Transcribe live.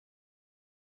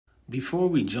Before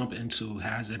we jump into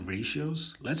hazard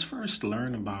ratios, let's first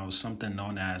learn about something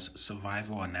known as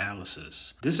survival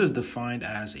analysis. This is defined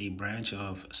as a branch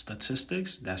of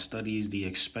statistics that studies the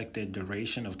expected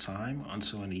duration of time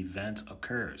until an event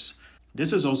occurs.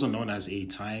 This is also known as a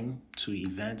time to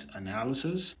event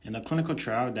analysis. In a clinical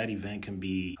trial, that event can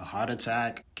be a heart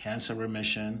attack, cancer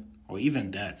remission, or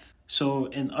even death. So,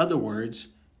 in other words,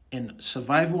 in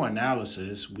survival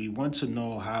analysis, we want to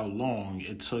know how long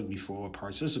it took before a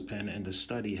participant in the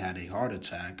study had a heart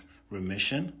attack,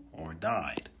 remission, or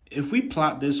died. If we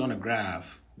plot this on a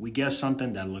graph, we get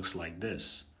something that looks like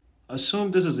this.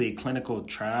 Assume this is a clinical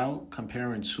trial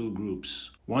comparing two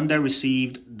groups, one that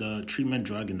received the treatment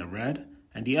drug in the red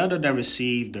and the other that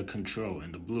received the control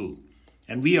in the blue.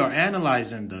 And we are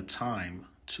analyzing the time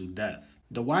to death.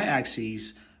 The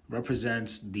y-axis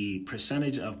represents the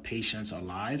percentage of patients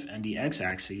alive, and the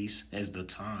x-axis is the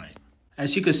time.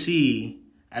 As you can see,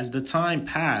 as the time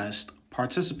passed,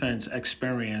 participants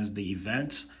experienced the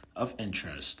event of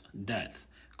interest, death,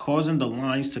 causing the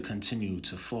lines to continue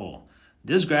to fall.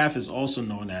 This graph is also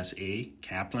known as a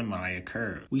Kaplan-Meier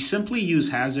curve. We simply use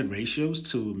hazard ratios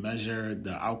to measure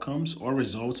the outcomes or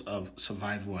results of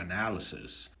survival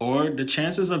analysis, or the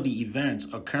chances of the event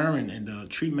occurring in the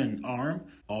treatment arm,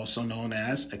 also known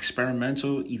as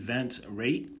experimental event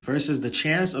rate, versus the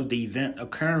chance of the event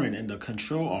occurring in the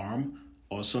control arm,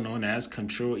 also known as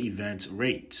control event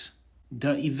rate.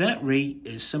 The event rate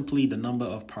is simply the number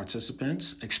of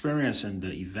participants experiencing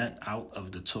the event out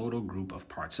of the total group of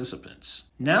participants.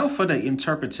 Now for the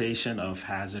interpretation of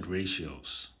hazard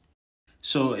ratios.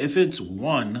 So if it's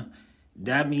 1,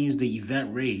 that means the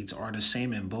event rates are the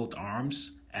same in both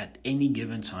arms at any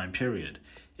given time period.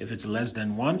 If it's less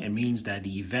than 1, it means that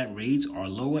the event rates are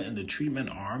lower in the treatment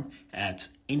arm at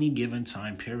any given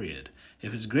time period.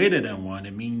 If it's greater than 1,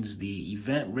 it means the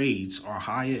event rates are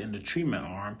higher in the treatment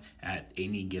arm at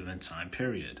any given time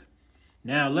period.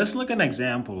 Now, let's look at an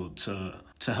example to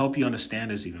help you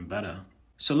understand this even better.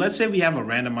 So let's say we have a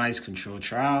randomized controlled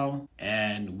trial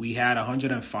and we had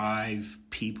 105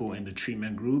 people in the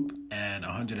treatment group and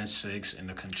 106 in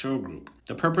the control group.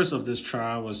 The purpose of this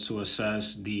trial was to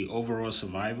assess the overall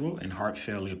survival in heart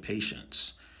failure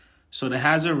patients. So the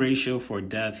hazard ratio for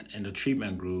death in the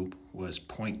treatment group was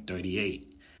 0.38.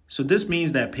 So this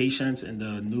means that patients in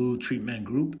the new treatment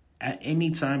group at any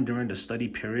time during the study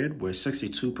period were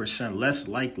 62% less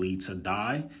likely to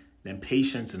die than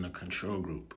patients in the control group.